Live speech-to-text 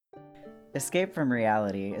Escape from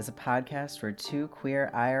Reality is a podcast where two queer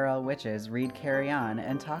IRL witches read Carry On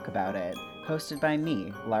and talk about it. Hosted by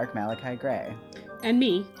me, Lark Malachi Gray. And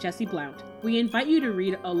me, Jessie Blount. We invite you to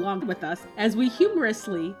read along with us as we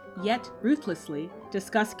humorously, yet ruthlessly,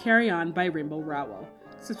 discuss Carry On by Rimbaud Rowell.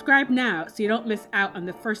 Subscribe now so you don't miss out on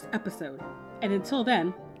the first episode. And until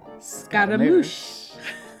then, scaramouche!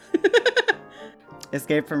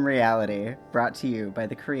 Escape from Reality, brought to you by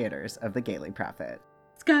the creators of The Gayly Prophet.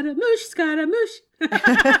 Scaramouche, Scaramouche!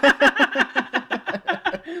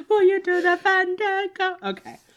 Will you do the fandango? Okay.